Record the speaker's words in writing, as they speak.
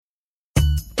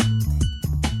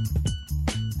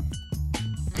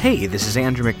Hey, this is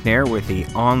Andrew McNair with the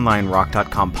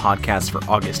OnlineRock.com podcast for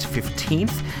August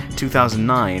 15th,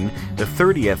 2009, the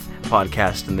 30th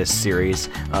podcast in this series.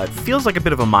 It feels like a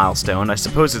bit of a milestone. I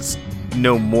suppose it's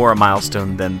no more a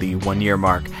milestone than the 1 year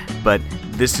mark, but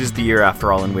this is the year,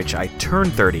 after all, in which I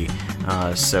turned 30,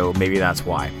 so maybe that's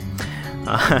why.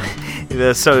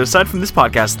 So aside from this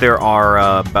podcast, there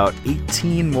are about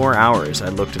 18 more hours, I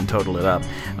looked and totaled it up,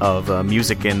 of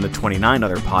music in the 29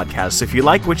 other podcasts. So if you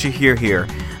like what you hear here,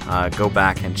 go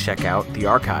back and check out the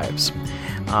archives.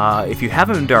 If you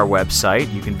haven't been to our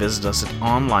website, you can visit us at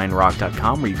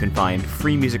OnlineRock.com, where you can find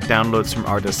free music downloads from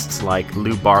artists like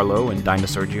Lou Barlow and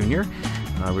Dinosaur Jr.,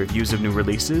 reviews of new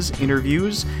releases,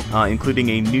 interviews, including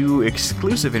a new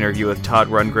exclusive interview with Todd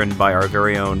Rundgren by our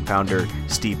very own founder,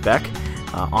 Steve Beck,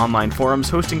 online forums,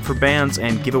 hosting for bands,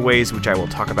 and giveaways, which I will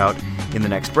talk about in the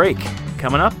next break.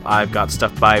 Coming up, I've got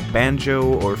stuff by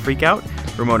Banjo or Freakout,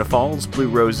 Ramona Falls, Blue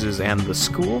Roses, and The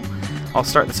School. I'll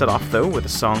start the set off, though, with a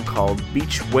song called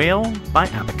Beach Wail by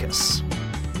Abacus.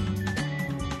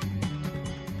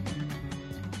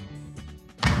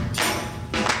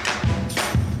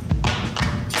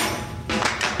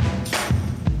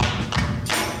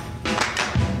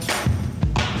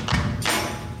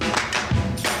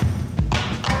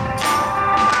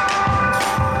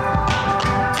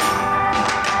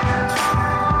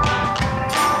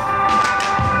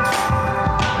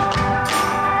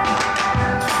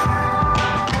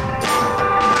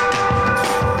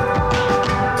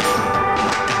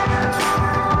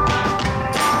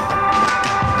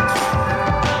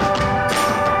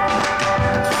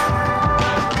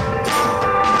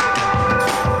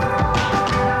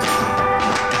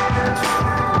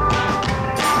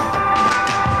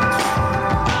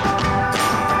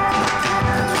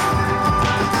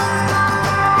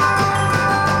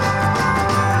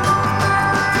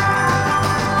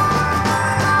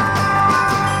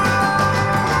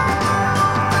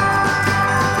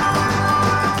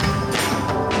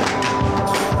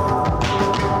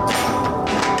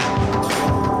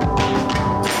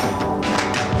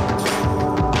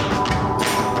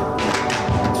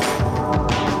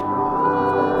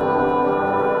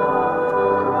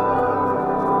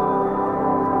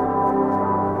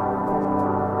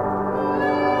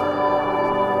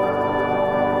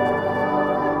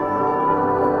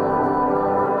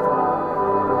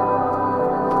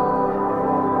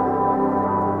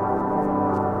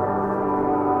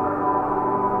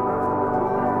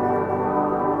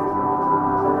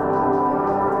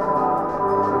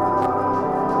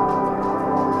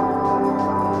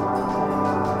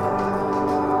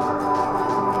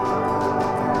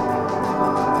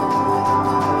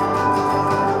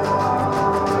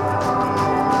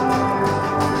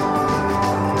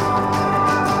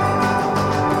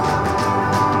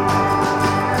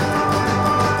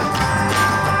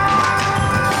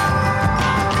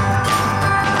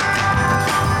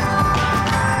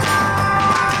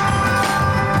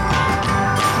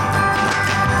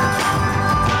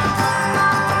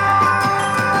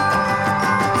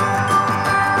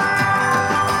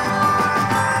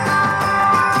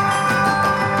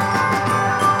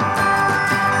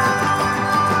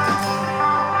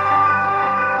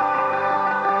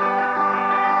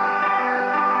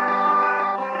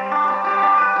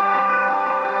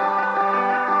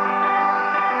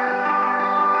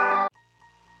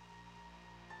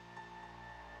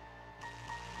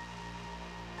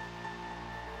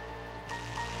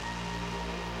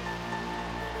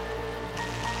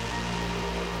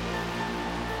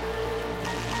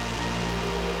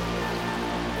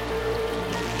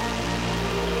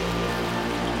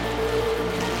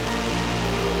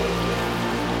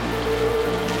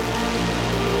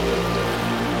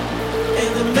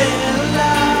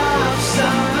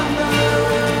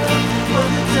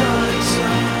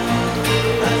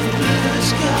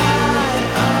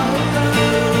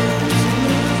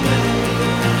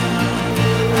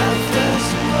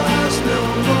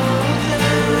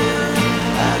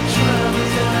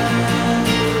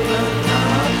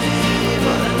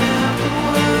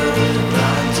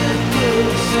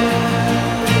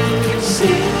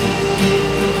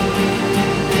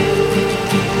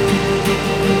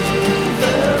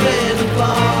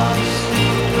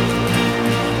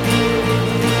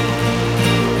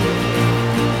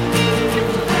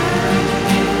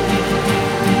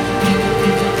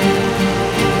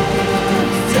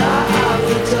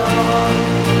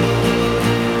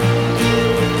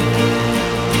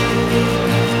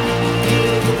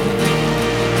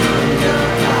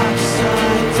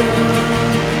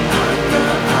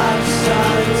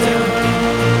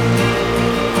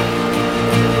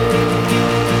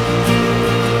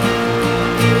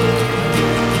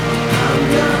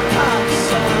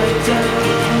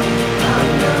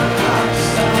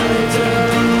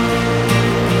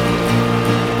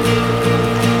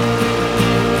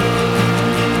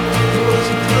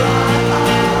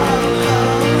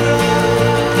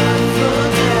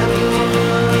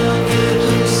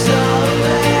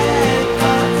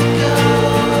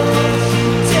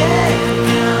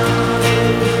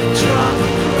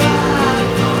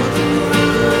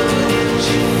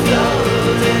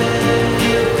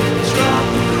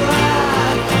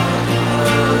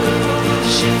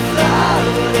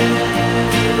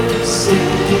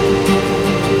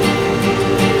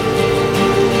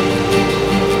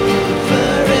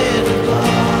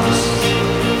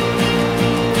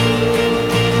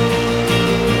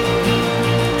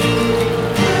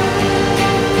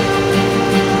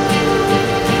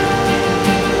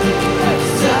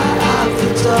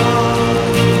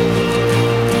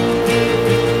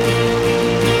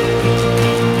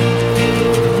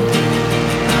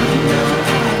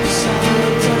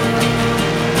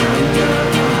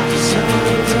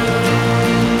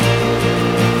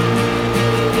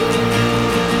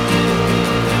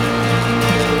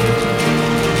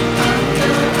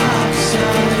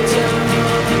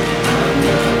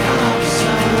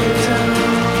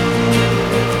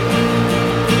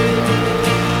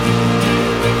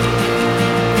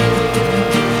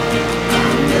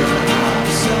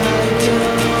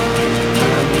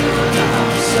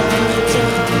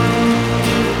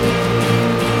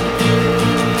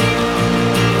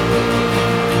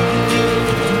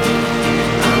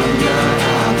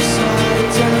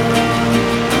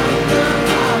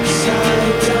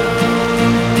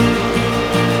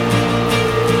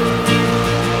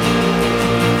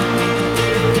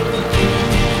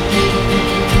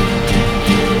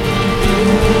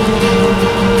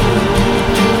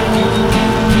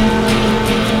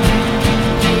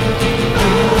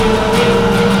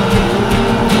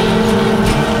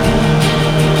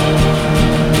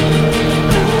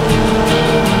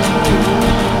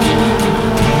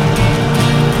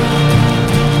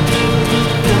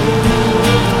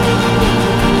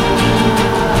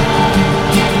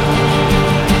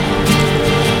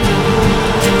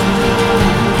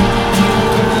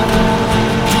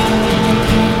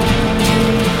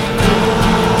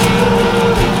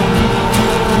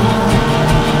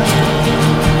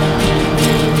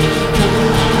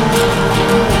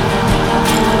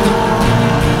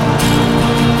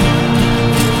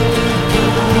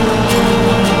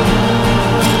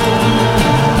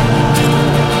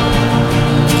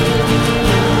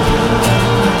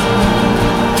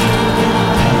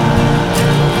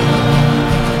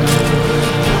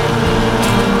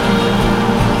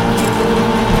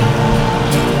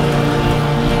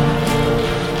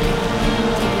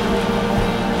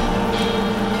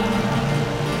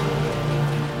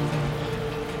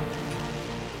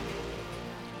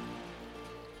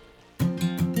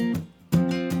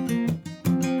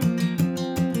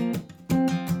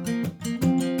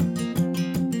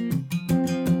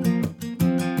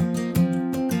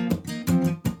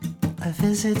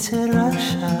 visited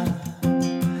Russia,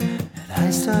 and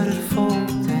I started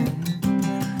folding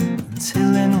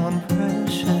until in one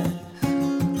precious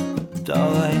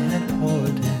doll I had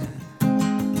hoarded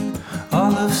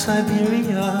all of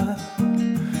Siberia,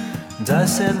 and I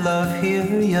said, love,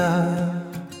 here ya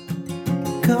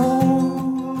go.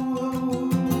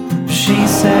 She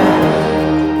said,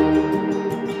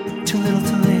 too little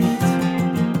too late.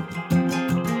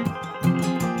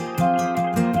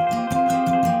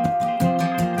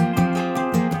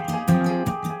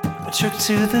 A trip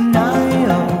to the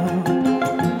Nile,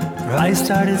 where I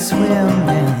started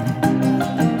swimming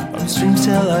from streams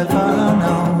till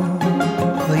Albano.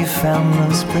 Well, you found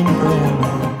the spring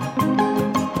burning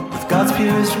with God's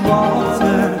purest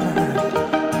water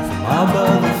from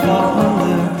above the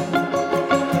Father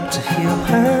to heal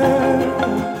her.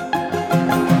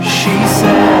 She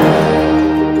said,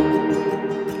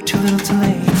 too little too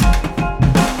late.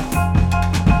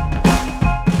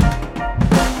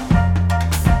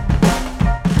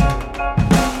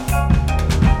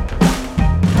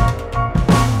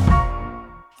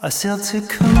 I sailed to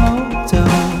Komodo,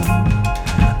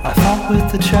 I fought with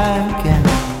the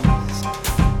dragons.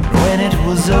 When it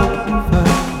was over,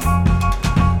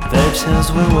 their tails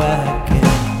were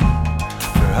wagging,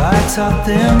 for I taught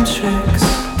them tricks.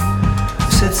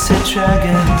 Sit, sit,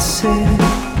 dragon, sit.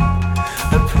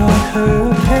 I brought her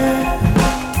a pen.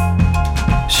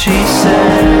 She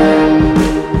said,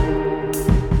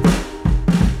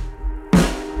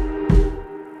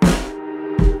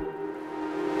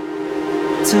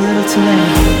 too little too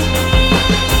late.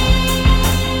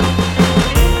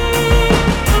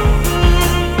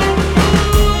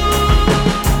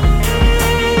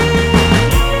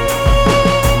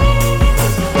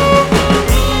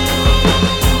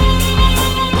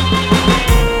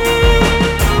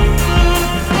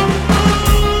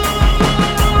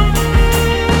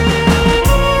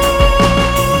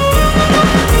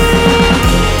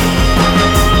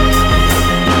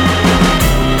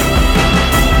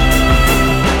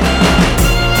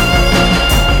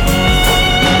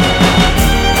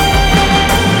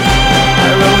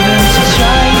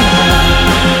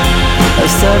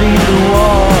 Studied the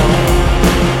wall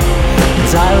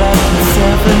as I left the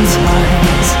 7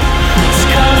 times. It's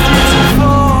caused me to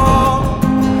fall.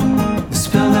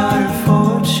 Spilled out her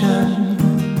fortune.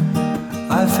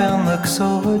 I found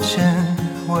Luxorigin.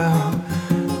 Well,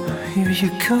 here you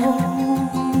go.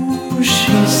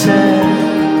 She said,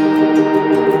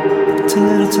 too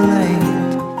little too late.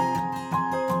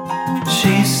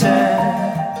 She said,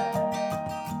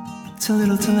 too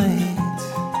little too late.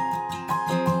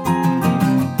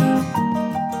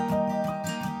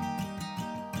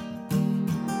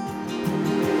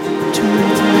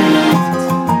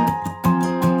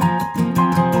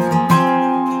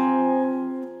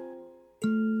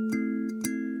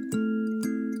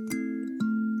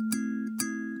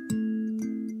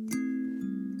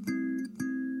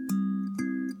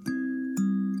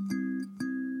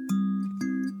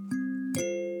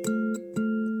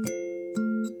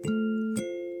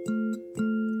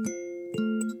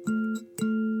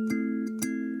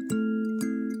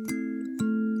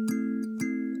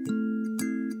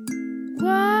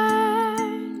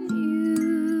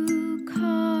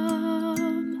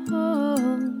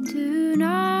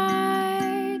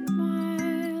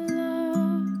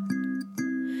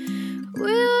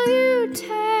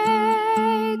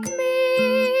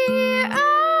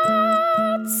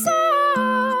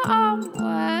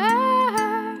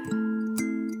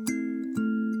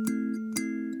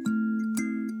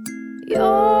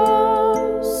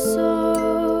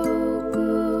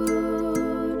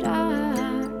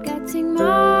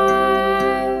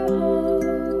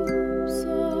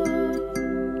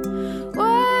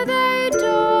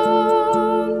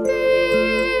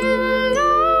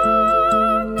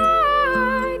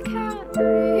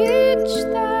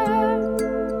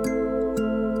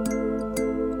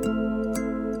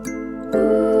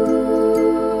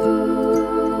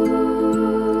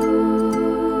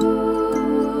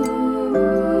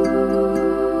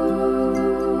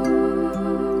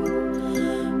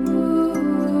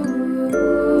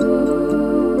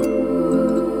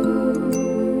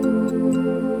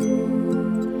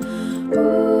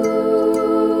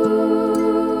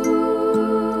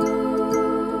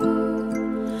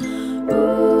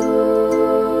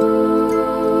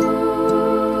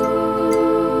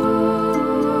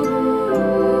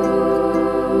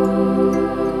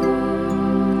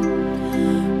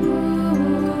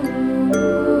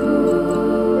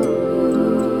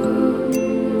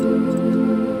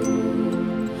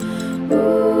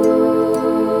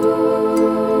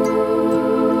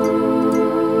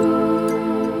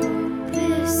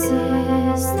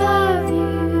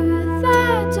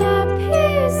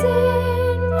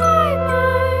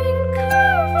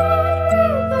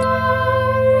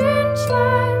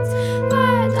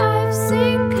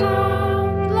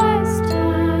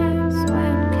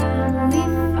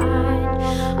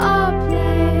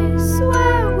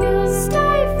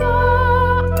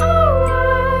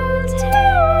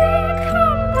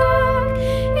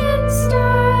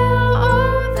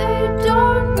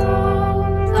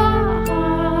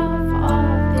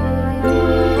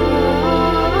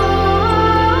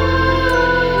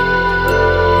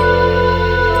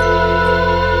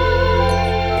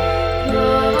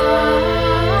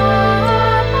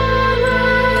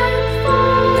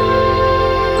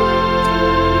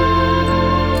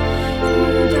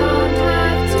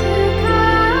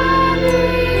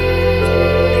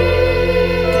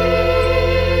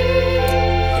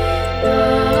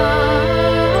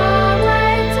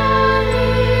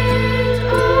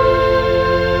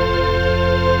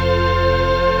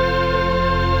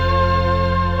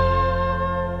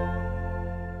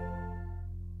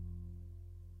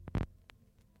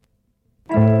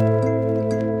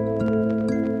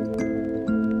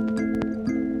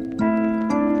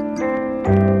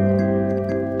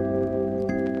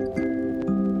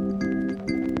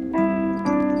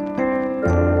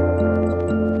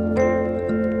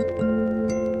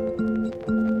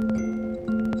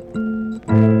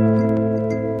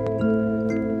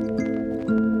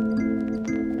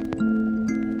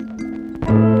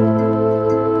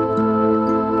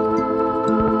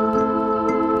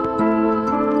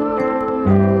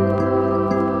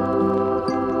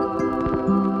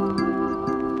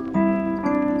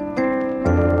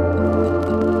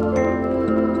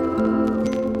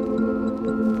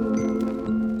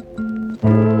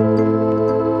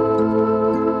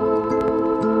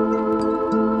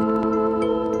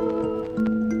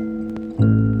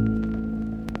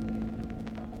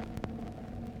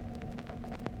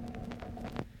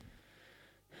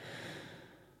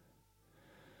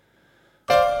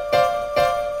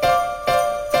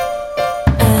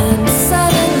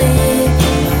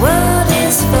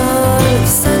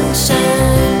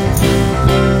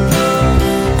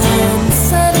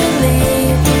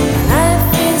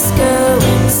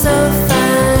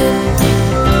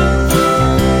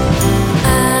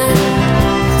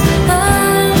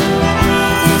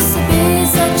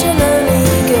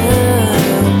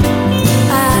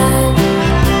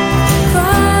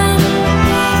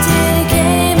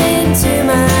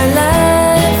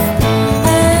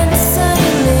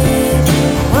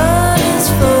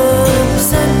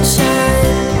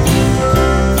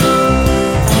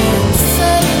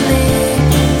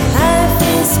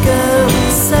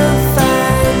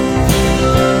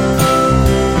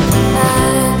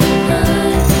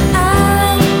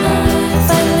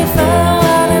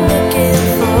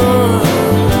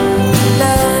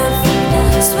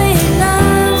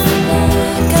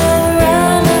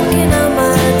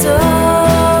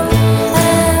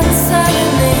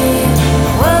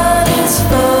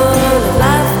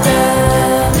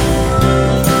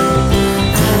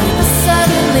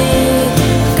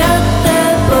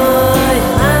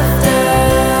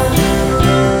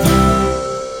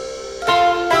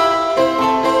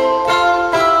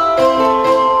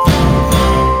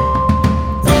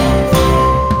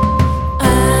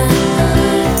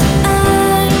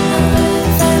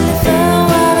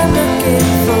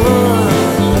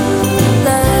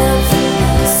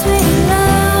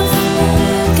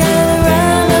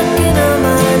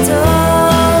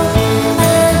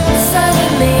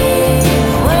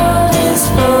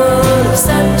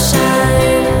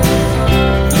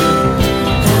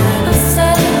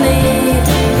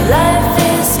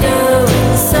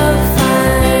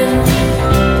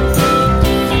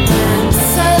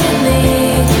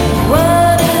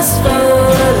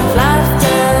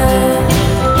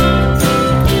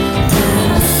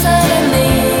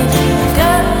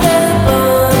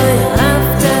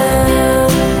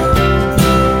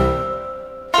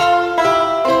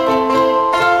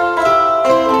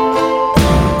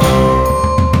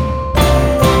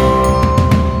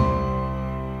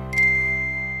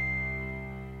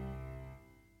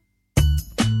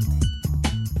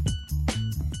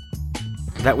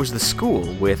 That was The School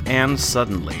with And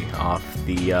Suddenly off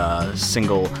the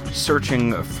single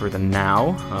Searching for the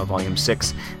Now, Volume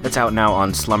 6. That's out now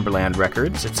on Slumberland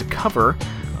Records. It's a cover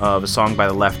of a song by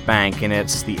the Left Bank, and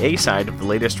it's the A-side of the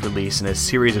latest release in a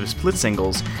series of split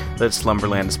singles that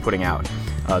Slumberland is putting out.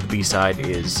 The B-side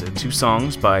is 2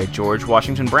 songs by George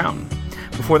Washington Brown.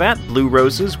 Before that, Blue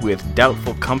Roses with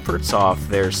Doubtful Comforts off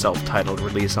their self-titled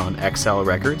release on XL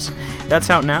Records. That's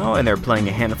out now, and they're playing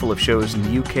a handful of shows in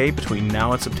the UK between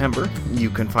now and September.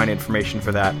 You can find information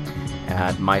for that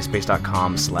at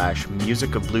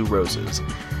myspace.com/musicofblueroses.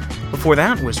 Before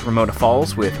that was Ramona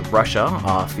Falls with Russia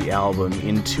off the album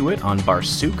Intuit on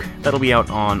Barsuk. That'll be out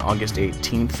on August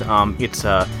 18th. It's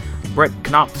Brett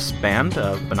Knopf's band,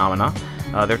 Phenomena.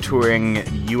 They're touring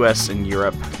US and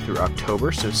Europe through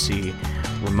October, so see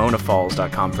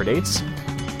RamonaFalls.com for dates.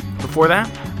 Before that,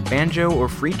 Banjo or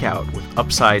Freakout with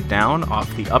Upside Down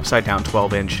off the Upside Down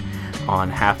 12-inch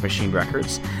on Half Machine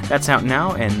Records. That's out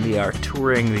now, and they are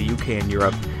touring the UK and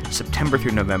Europe September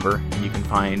through November, and you can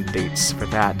find dates for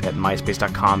that at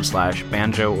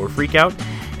myspace.com/banjo or Freakout.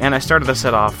 And I started the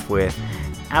set off with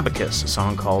Abacus, a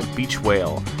song called Beach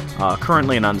Wail.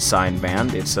 Currently an unsigned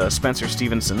band, it's Spencer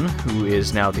Stevenson, who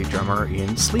is now the drummer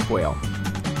in Sleep Wail.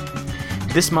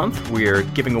 This month, we're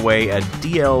giving away a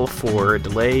DL4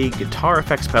 delay guitar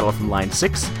effects pedal from Line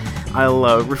 6.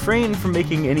 I'll refrain from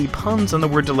making any puns on the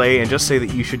word delay and just say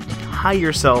that you should hie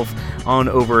yourself on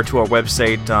over to our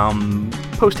website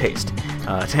post-haste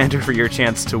to enter for your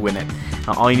chance to win it.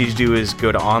 All you need to do is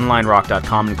go to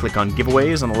OnlineRock.com and click on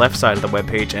Giveaways on the left side of the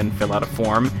webpage and fill out a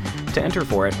form to enter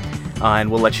for it. And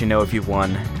we'll let you know if you've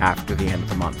won after the end of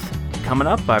the month. Coming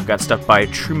up, I've got stuff by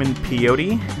Truman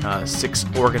Peyote, 6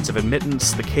 Organs of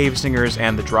Admittance, The Cave Singers,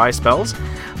 and The Dry Spells.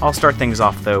 I'll start things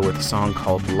off, though, with a song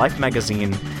called Life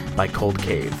Magazine by Cold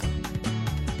Cave.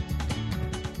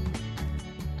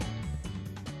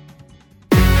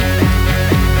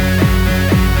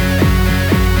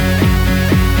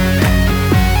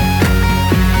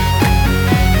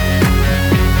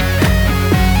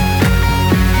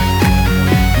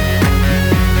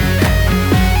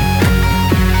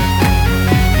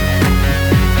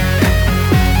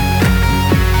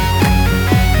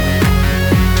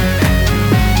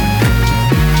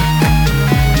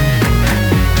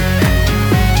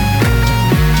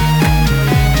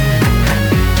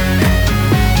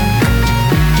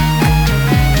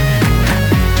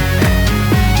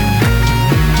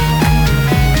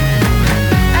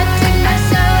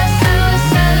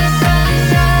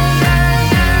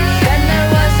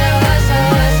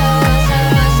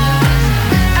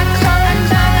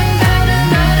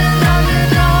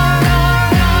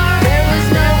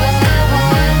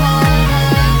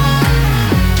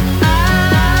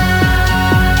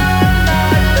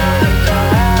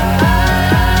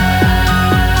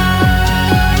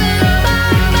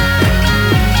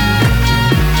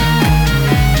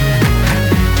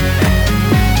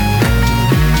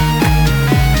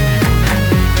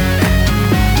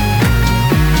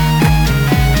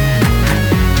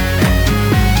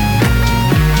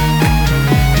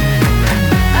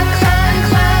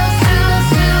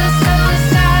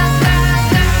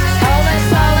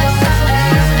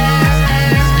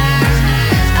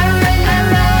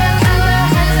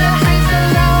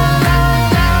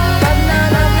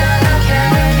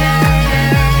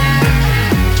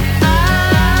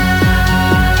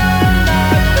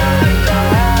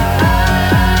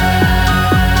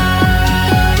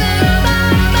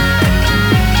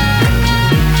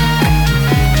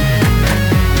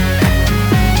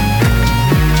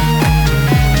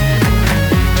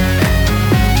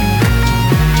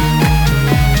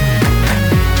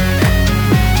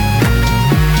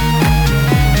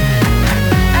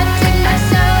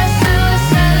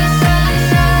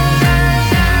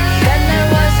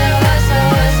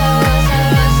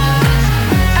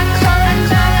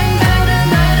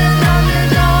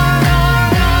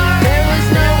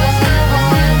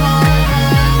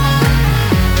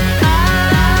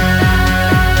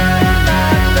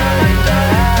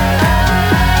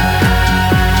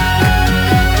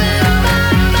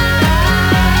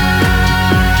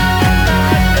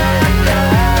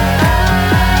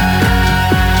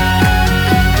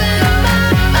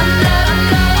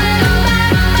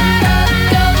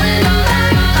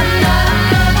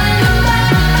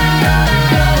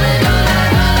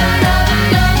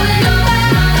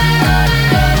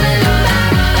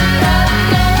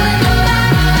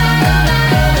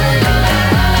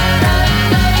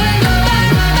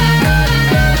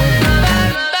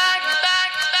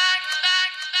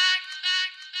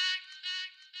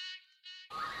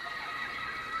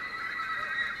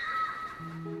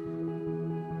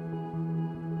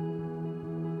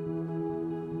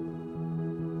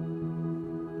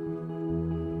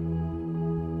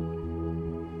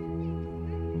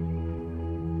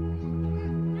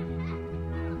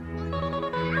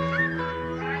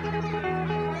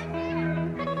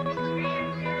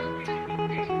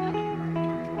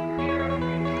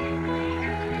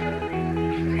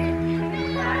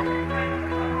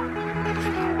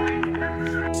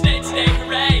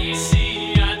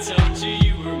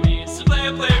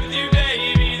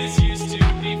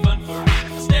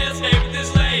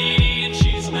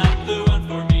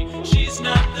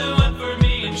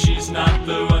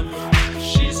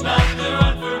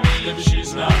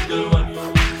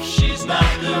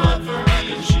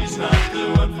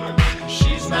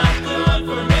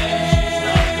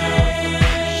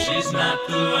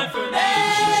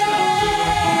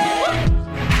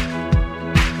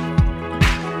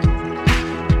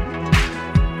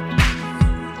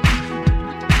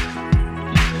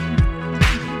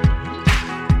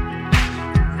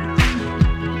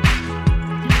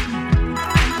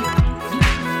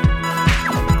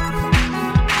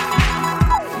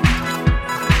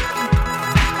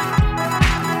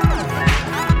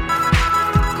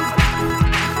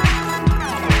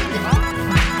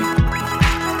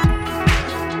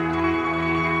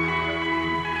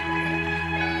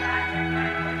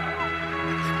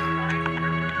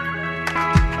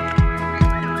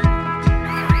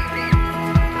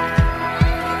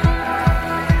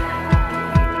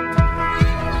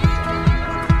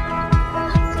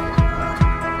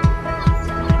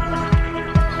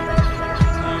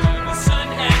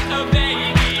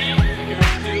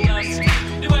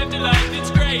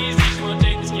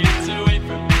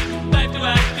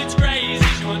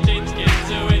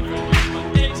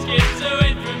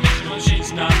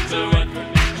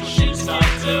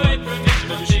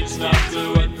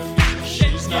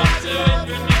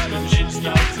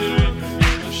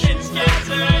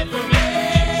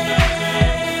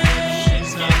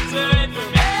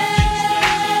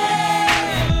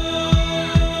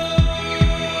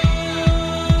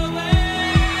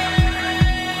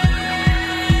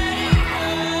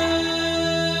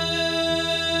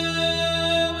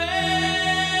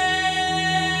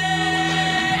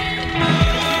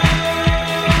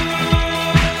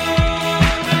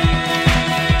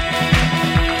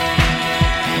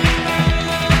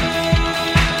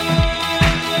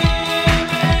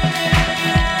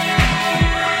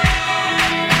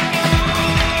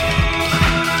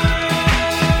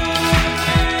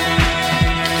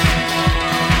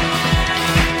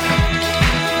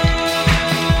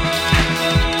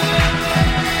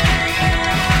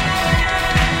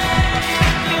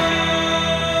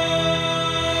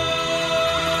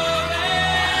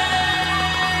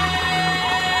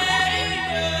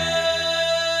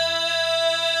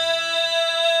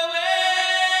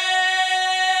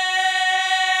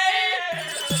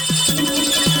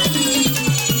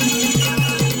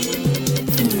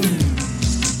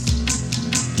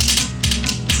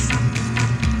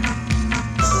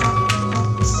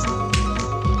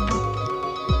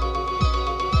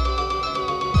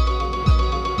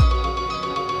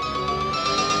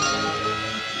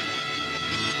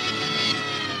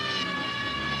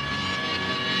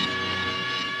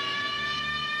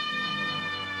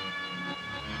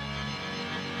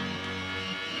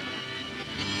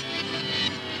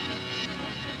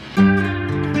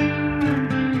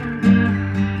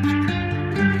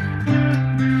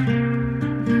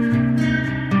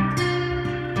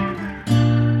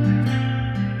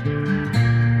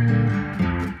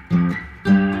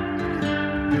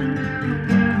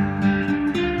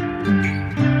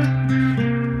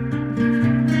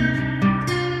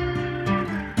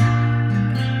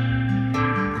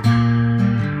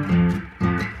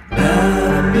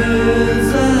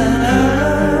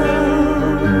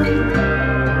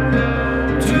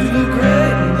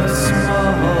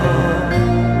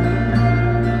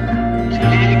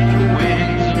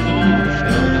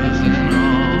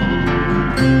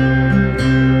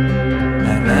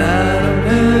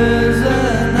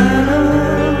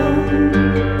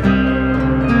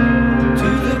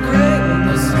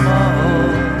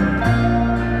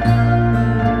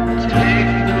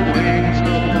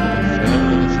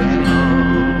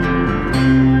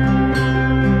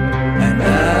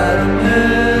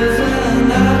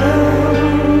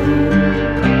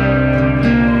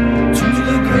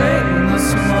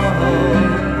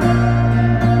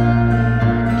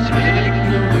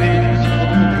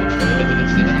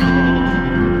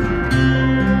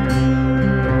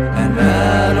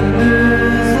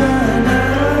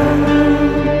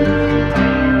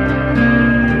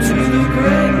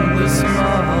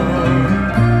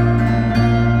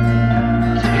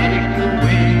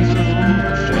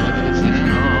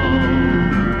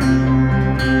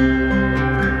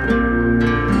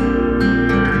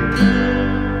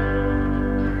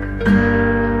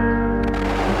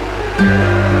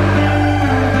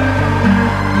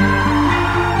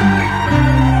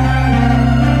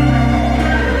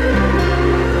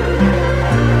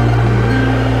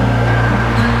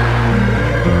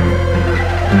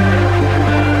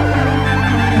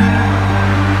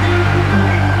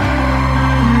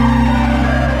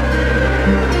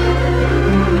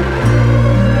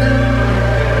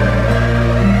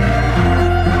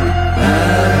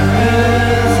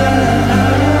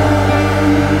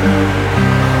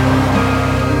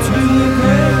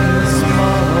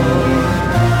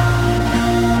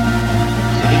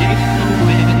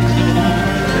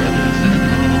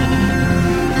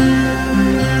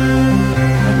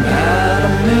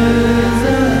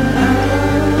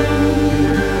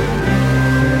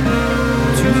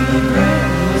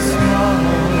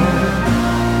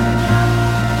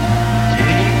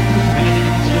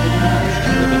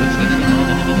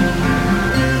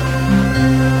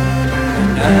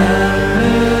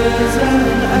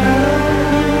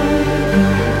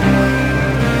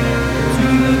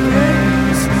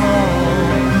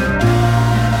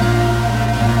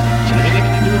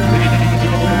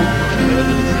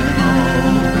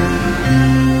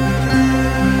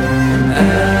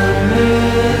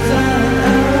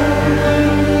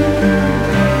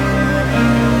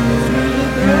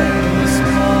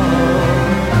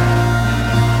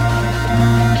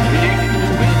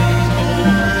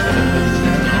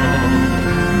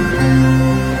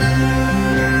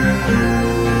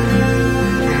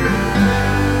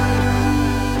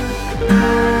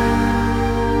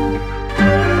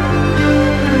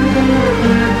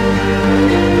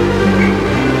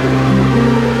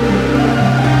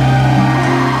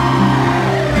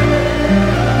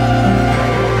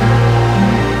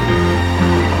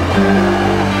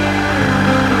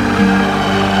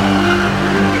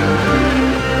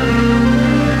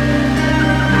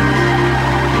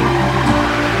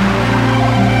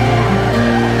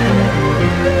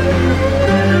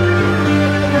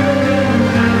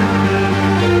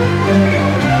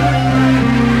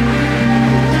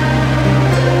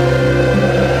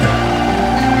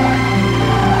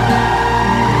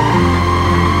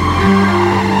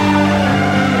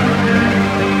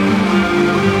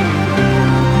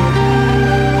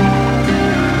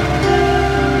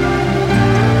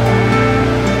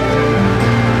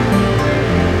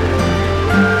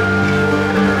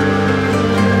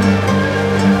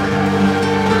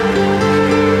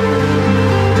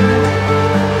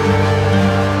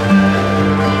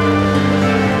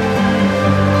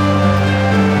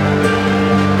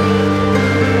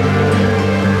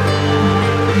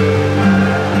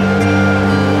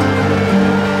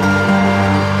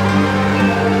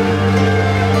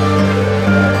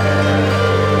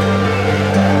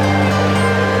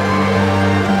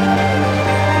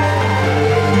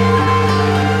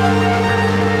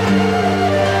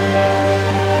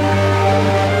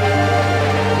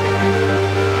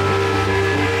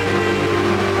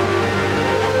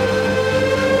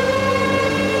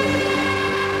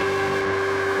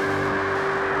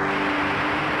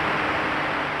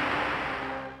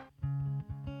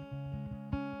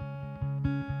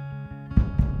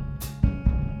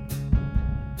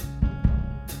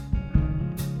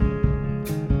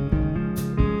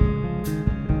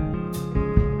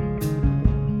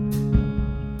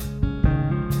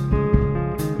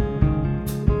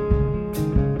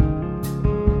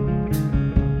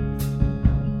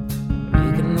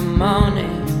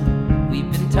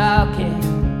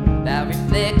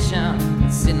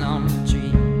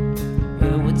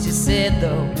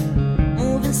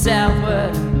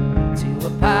 Southward to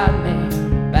apartment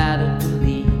by the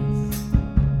police.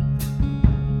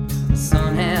 The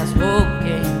sun has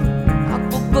woken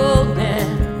up for golden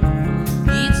from the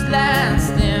beach line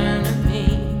staring at me.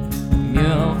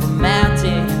 Mural of a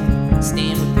mountain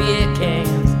stained with beer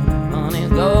cans. Honey,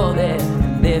 go there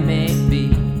and let me be.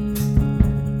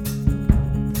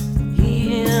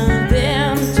 Hear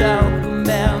them talking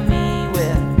about me.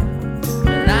 Well,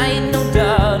 I ain't no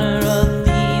daughter of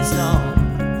these, no.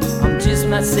 I'm just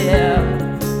myself.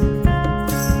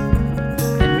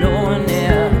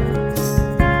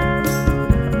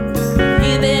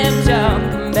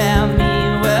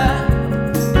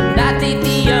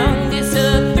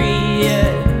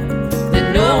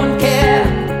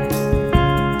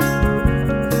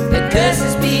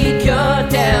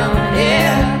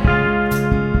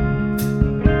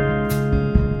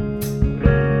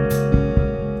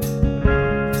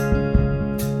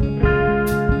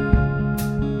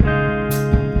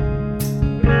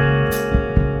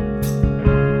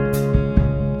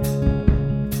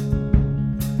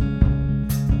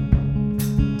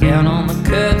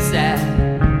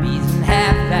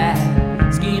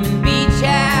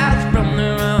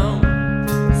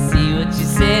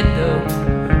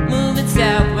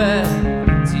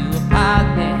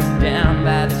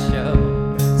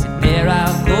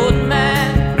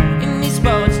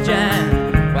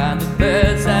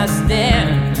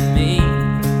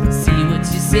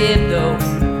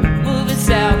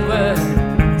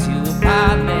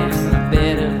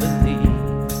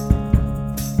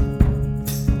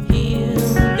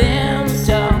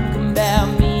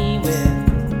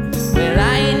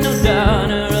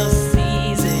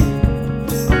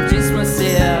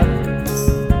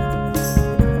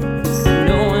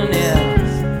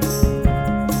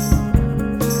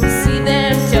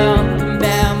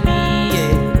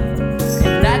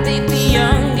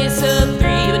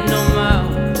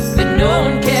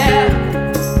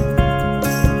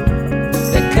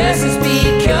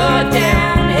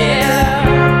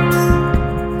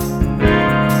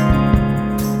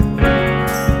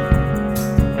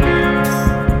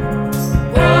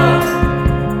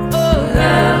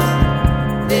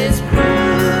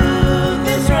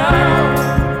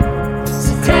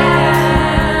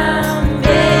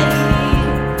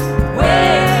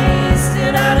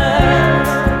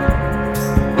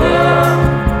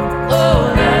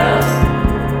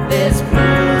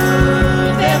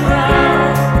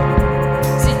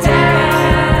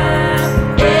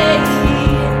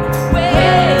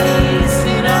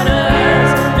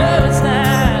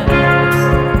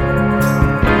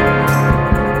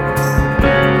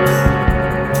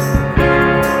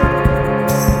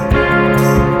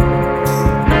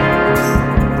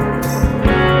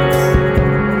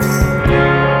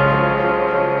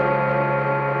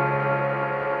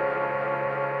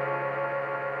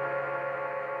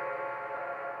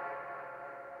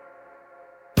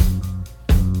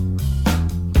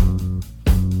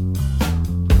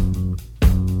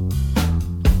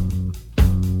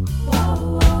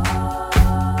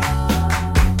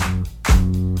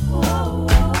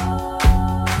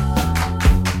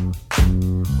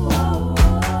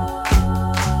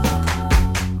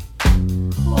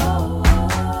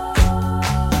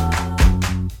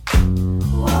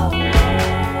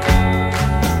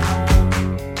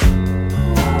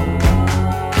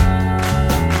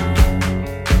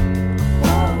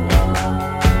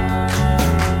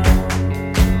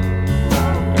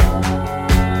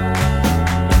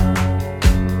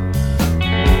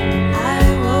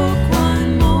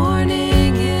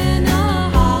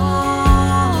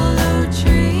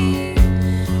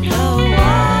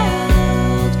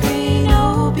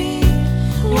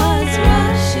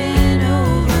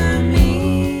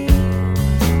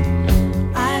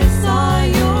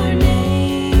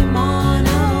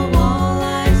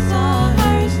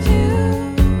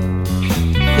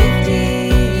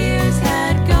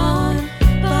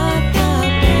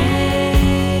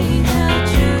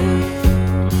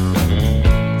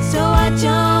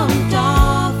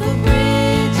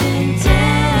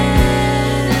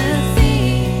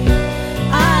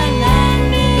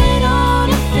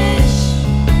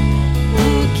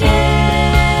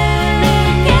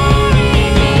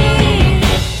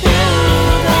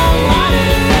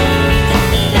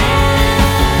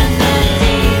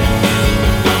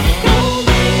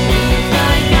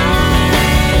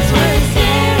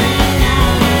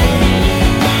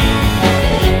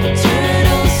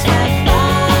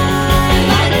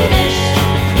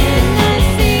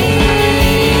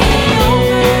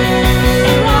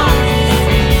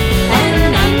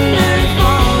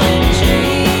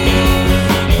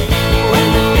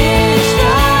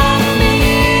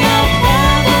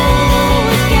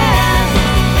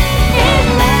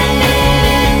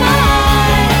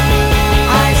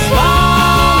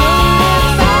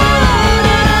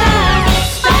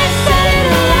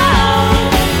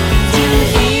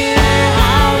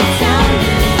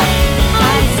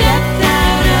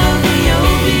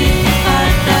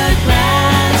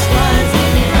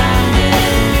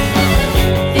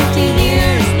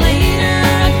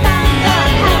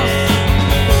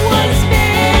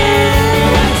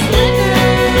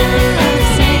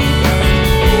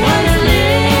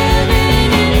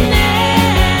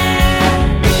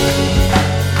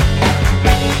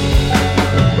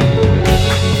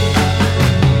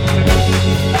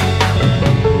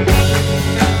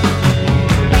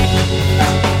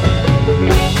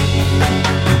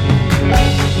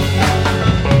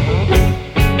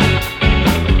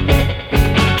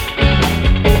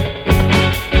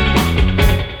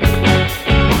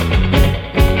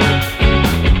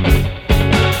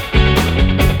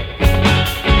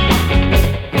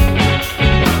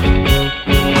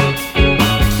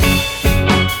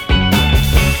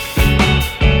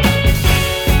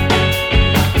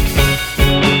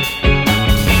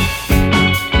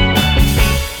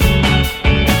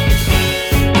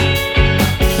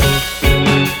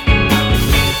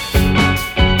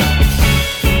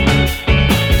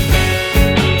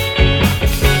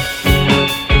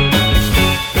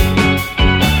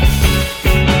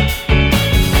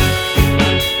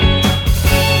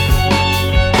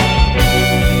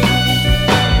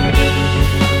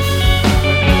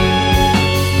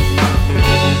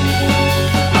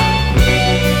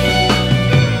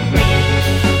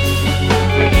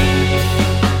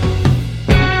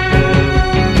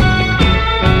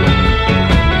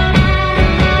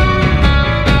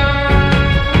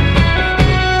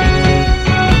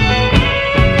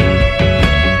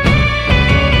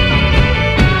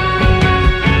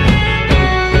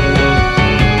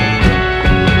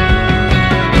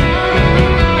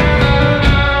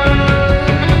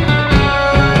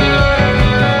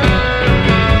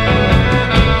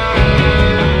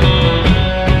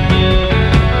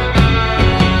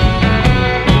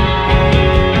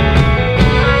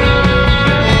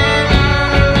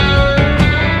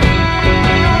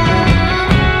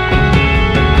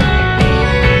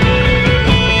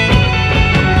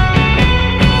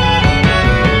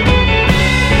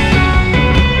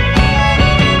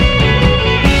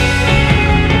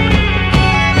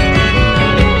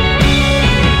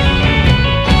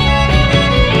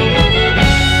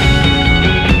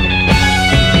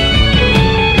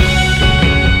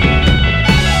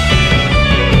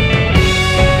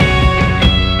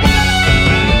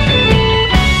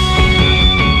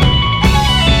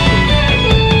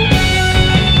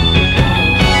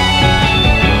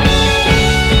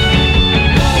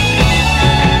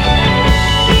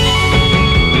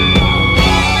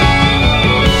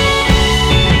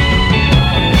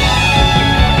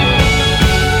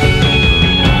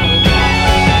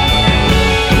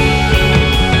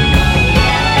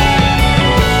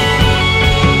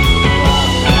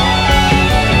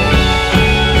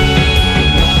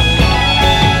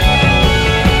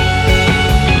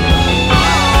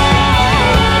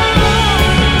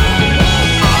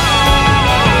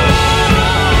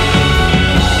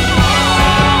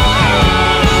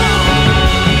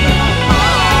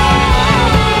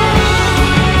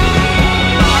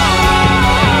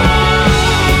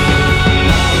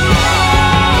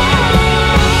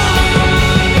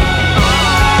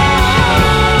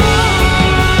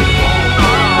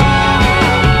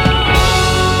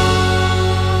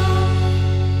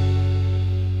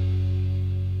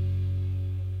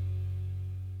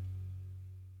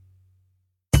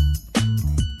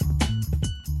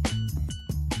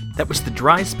 That was The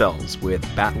Dry Spells with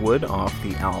Batwood off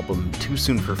the album Too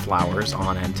Soon for Flowers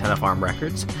on Antenna Farm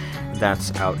Records.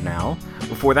 That's out now.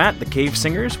 Before that, The Cave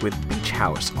Singers with Beach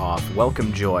House off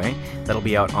Welcome Joy. That'll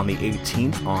be out on the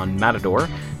 18th on Matador.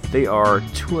 They are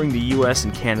touring the US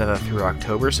and Canada through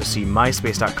October, so see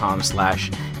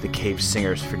myspace.com/The Cave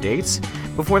Singers for dates.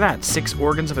 Before that, 6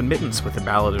 Organs of Admittance with the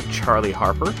Ballad of Charley,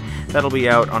 Harper. That'll be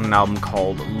out on an album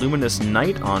called Luminous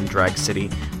Night on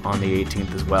Dragcity on the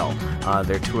 18th as well.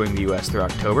 They're touring the US through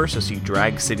October, so see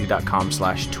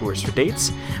dragcity.com/tours for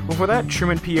dates. Before that,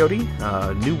 Truman Peyote,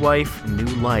 New Wife, New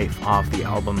Life off the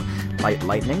album Light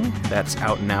Lightning. That's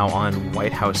out now on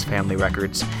Whitehaus Family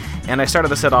Records. And I started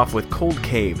the set off with Cold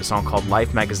Cave, a song called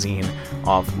Life Magazine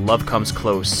off Love Comes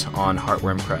Close on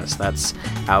Heartworm Press. That's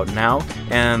out now,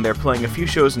 and they're playing a few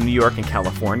shows in New York and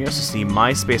California, so see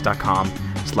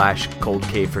myspace.com/Cold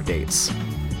Cave for dates.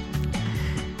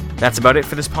 That's about it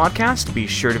for this podcast. Be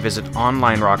sure to visit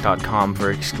OnlineRock.com for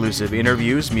exclusive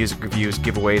interviews, music reviews,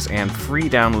 giveaways, and free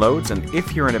downloads. And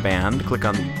if you're in a band, click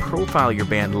on the Profile Your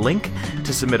Band link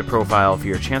to submit a profile for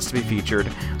your chance to be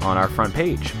featured on our front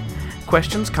page.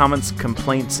 Questions, comments,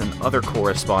 complaints, and other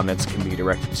correspondence can be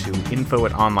directed to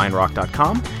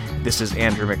info@onlinerock.com. This is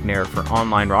Andrew McNair for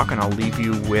Online Rock, and I'll leave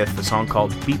you with a song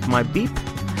called Beep My Beep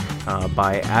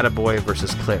by Addeboy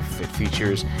vs.Cliff. It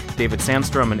features David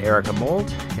Sandström and Erika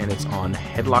Moeld, and it's on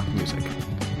Headlock Music.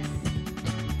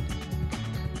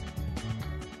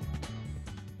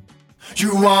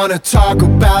 You wanna talk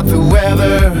about the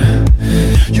weather,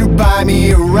 you buy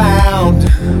me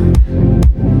around.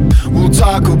 We'll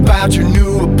talk about your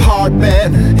new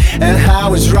apartment and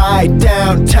how it's right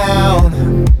downtown.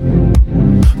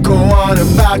 Go on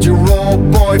about your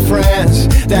old boyfriends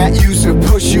that used to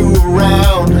push you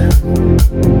around.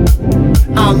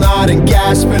 I'm not in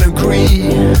gasp and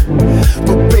agree,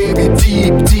 but baby,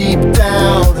 deep, deep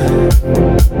down,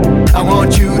 I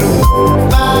want you to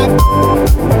vibe.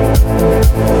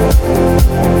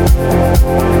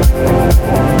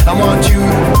 I want you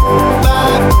to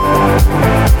vibe.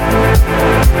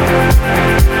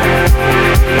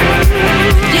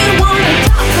 You wanna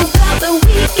talk about the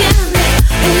weekend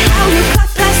and how you cut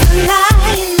past the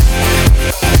line,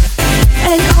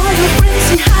 and all your friends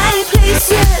in high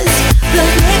places, the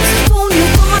next phone you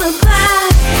wanna buy.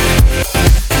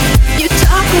 You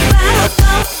talk about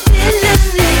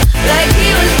feeling like he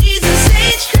was Jesus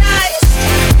H. Christ.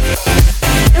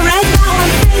 And right now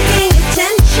I'm paying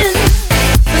attention,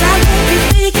 but I won't be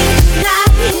faking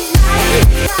tonight.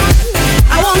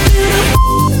 I want you to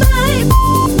vibe.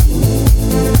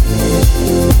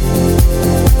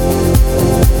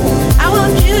 I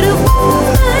want you to vibe.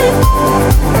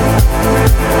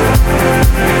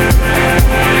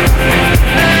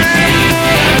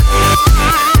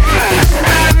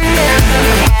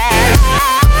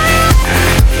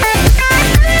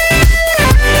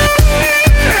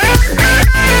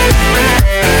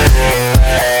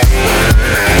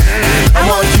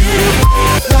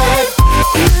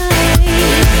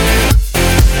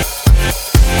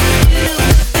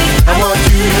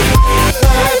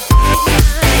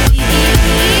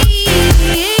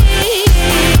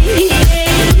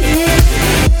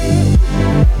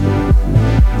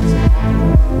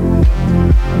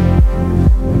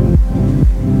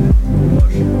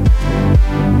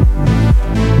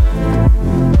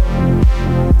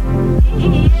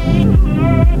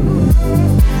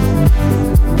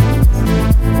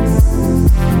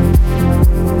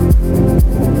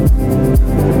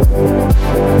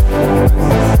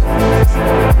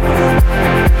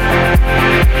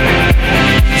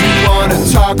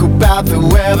 The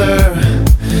weather,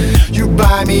 you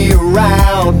buy me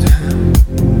around,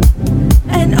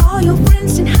 And all your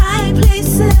friends in high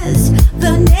places,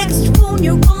 the next phone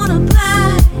you're gonna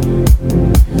buy.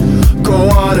 go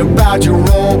on about your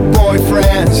old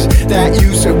boyfriends that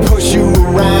used to push you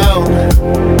around.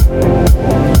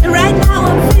 And right now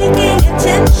I'm paying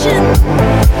attention,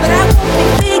 but I won't be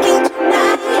faking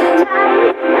tonight.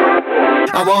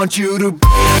 I want you to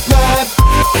vibe.